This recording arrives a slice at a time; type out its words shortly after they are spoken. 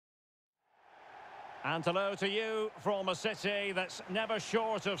And hello to you from a city that's never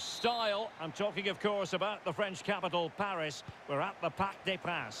short of style. I'm talking, of course, about the French capital, Paris. We're at the Parc des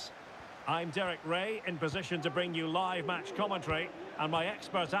Princes. I'm Derek Ray, in position to bring you live match commentary. And my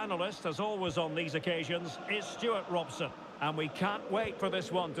expert analyst, as always on these occasions, is Stuart Robson. And we can't wait for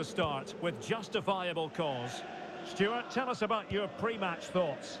this one to start, with justifiable cause. Stuart, tell us about your pre-match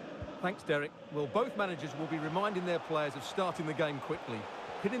thoughts. Thanks, Derek. Well, both managers will be reminding their players of starting the game quickly,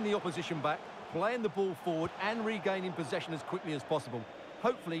 hitting the opposition back, playing the ball forward and regaining possession as quickly as possible.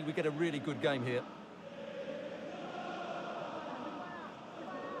 Hopefully we get a really good game here.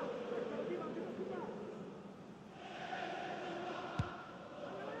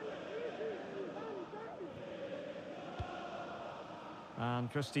 And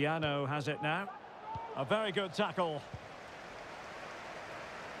Cristiano has it now. A very good tackle.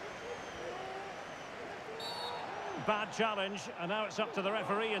 Bad challenge, and now it's up to the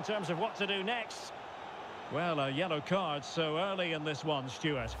referee in terms of what to do next. Well, a yellow card so early in this one,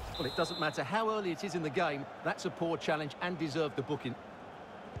 Stuart. Well, it doesn't matter how early it is in the game. That's a poor challenge and deserved the booking.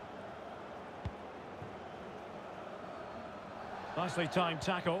 Nicely timed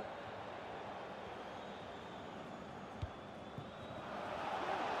tackle.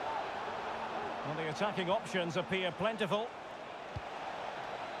 Well, the attacking options appear plentiful.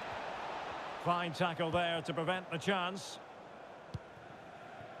 Fine tackle there to prevent the chance.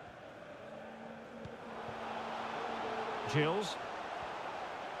 Gilles.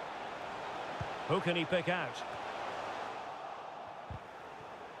 Who can he pick out?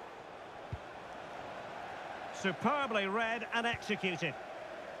 Superbly read and executed.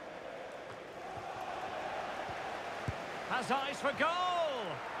 Has eyes for goal!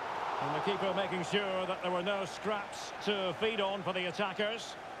 And the keeper making sure that there were no scraps to feed on for the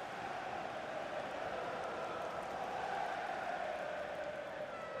attackers.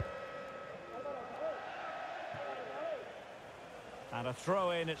 And a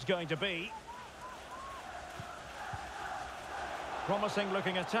throw-in it's going to be. Promising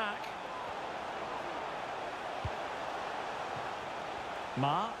looking attack.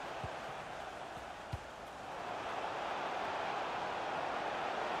 Ma.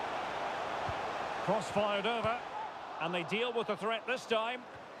 Cross fired over. And they deal with the threat this time.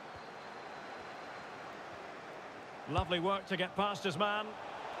 Lovely work to get past his man.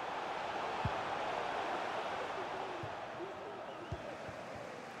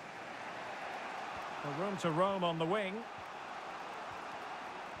 Room to roam on the wing.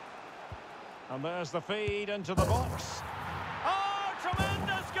 And there's the feed into the box. Oh,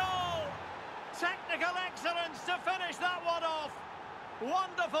 tremendous goal! Technical excellence to finish that one off.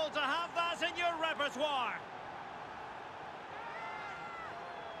 Wonderful to have that in your repertoire.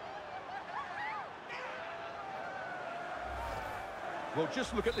 Well,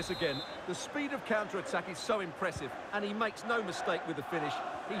 just look at this again. The speed of counter-attack is so impressive, and he makes no mistake with the finish.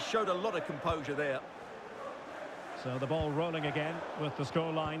 He showed a lot of composure there. So the ball rolling again with the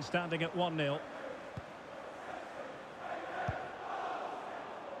scoreline standing at 1-0.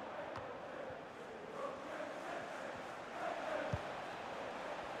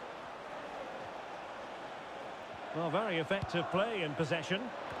 Well, very effective play in possession.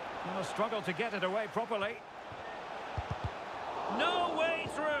 Well, struggled to get it away properly. No way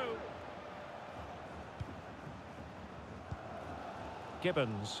through.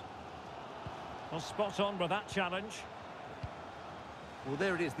 Gibbons. Well, spot on with that challenge. Well,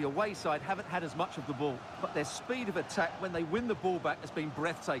 there it is. The away side haven't had as much of the ball, but their speed of attack when they win the ball back has been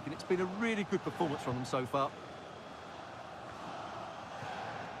breathtaking. It's been a really good performance from them so far.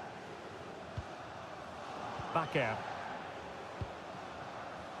 Bakker.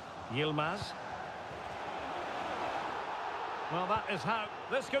 Yilmaz. Well, that is how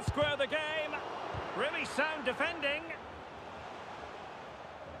this could square the game. Really sound defending.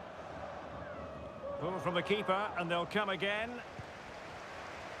 Pull from the keeper, and they'll come again.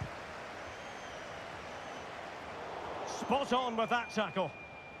 Spot on with that tackle.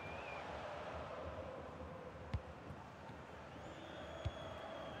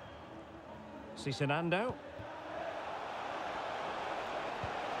 Cicinando.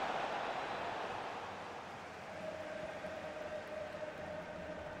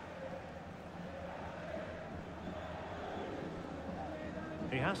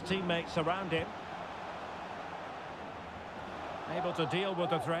 He has teammates around him. Able to deal with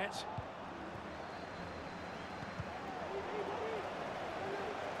the threat.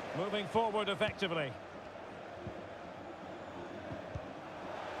 Moving forward effectively.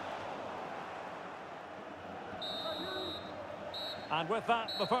 And with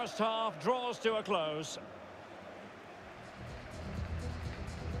that, the first half draws to a close.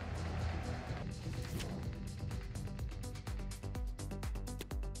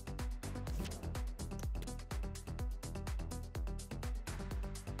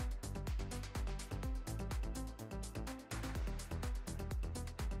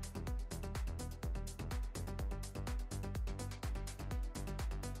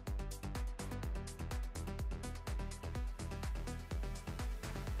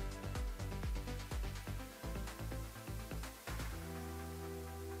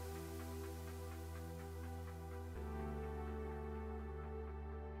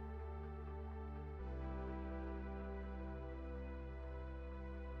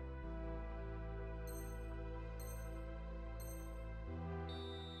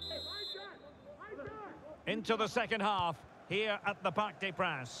 Into the second half, here at the Parc des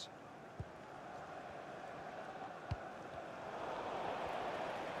Princes.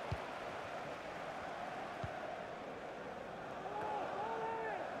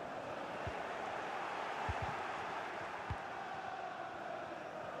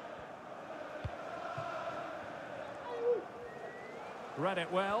 Read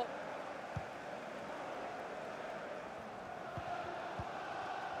it well.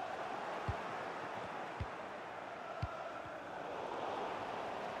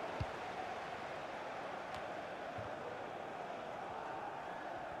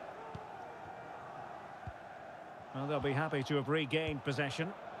 Well, they'll be happy to have regained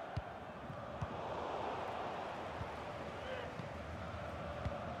possession.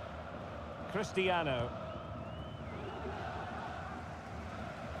 Cristiano.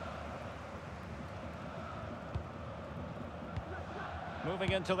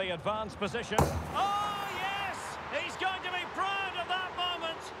 Moving into the advanced position. Oh, yes! He's going to be proud of that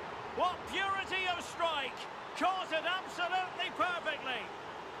moment. What purity of strike. Caught it absolutely perfectly.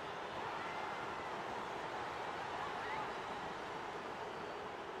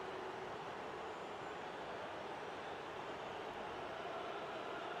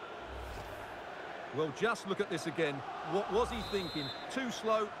 Well, just look at this again. What was he thinking? Too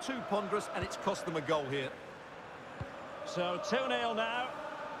slow, too ponderous, and it's cost them a goal here. So 2-0 now.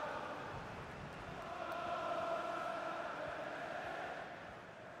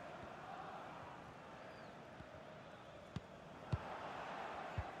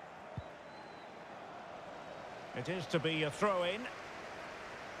 It is to be a throw-in.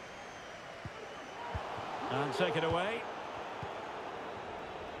 And take it away.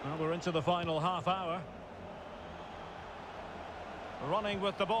 Well, we're into the final half hour. Running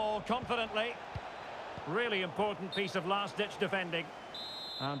with the ball confidently. Really important piece of last-ditch defending.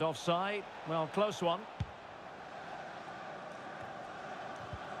 And offside. Well, close one.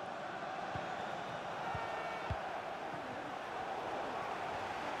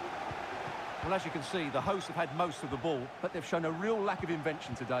 Well, as you can see, the hosts have had most of the ball, but they've shown a real lack of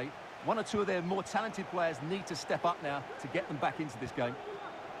invention today. One or two of their more talented players need to step up now to get them back into this game.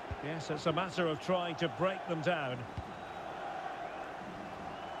 Yes, it's a matter of trying to break them down.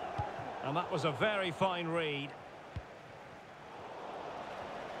 And that was a very fine read.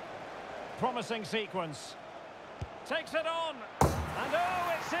 Promising sequence. Takes it on. And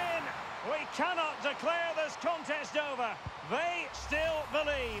oh, it's in. We cannot declare this contest over. They still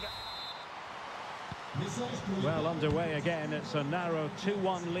believe. Well, underway again. It's a narrow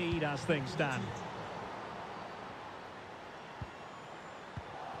 2-1 lead as things stand.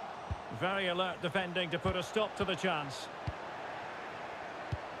 Very alert defending to put a stop to the chance.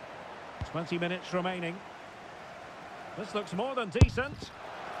 20 minutes remaining. This looks more than decent.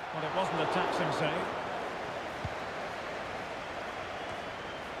 Well, it wasn't a taxing save.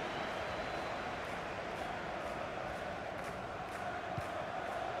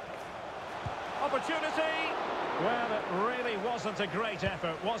 Opportunity. Well, it really wasn't a great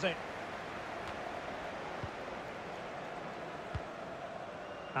effort, was it?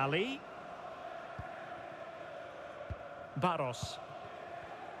 Ali. Barros.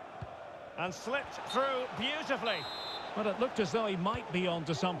 And slipped through beautifully. Well, it looked as though he might be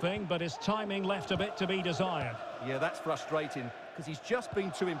onto something, but his timing left a bit to be desired. Yeah, that's frustrating, because he's just been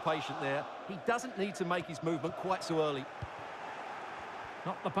too impatient there. He doesn't need to make his movement quite so early.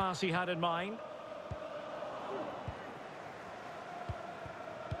 Not the pass he had in mind.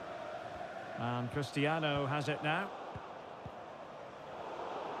 And Cristiano has it now.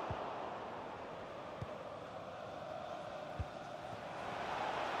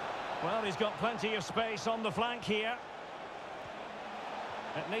 Well, he's got plenty of space on the flank here.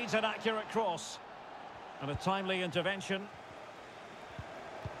 It needs an accurate cross. And a timely intervention.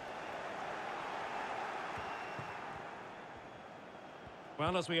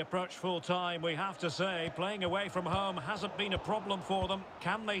 Well, as we approach full time, we have to say, playing away from home hasn't been a problem for them.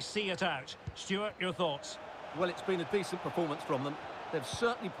 Can they see it out? Stuart, your thoughts? Well, it's been a decent performance from them. They've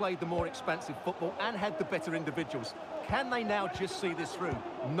certainly played the more expansive football and had the better individuals. Can they now just see this through?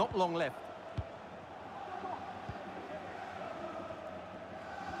 Not long left.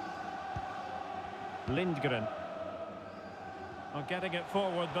 Lindgren. Are getting it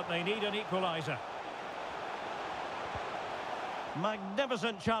forward, but they need an equaliser.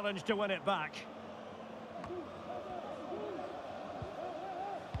 Magnificent challenge to win it back.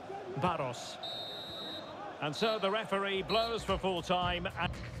 Barros. And so the referee blows for full time.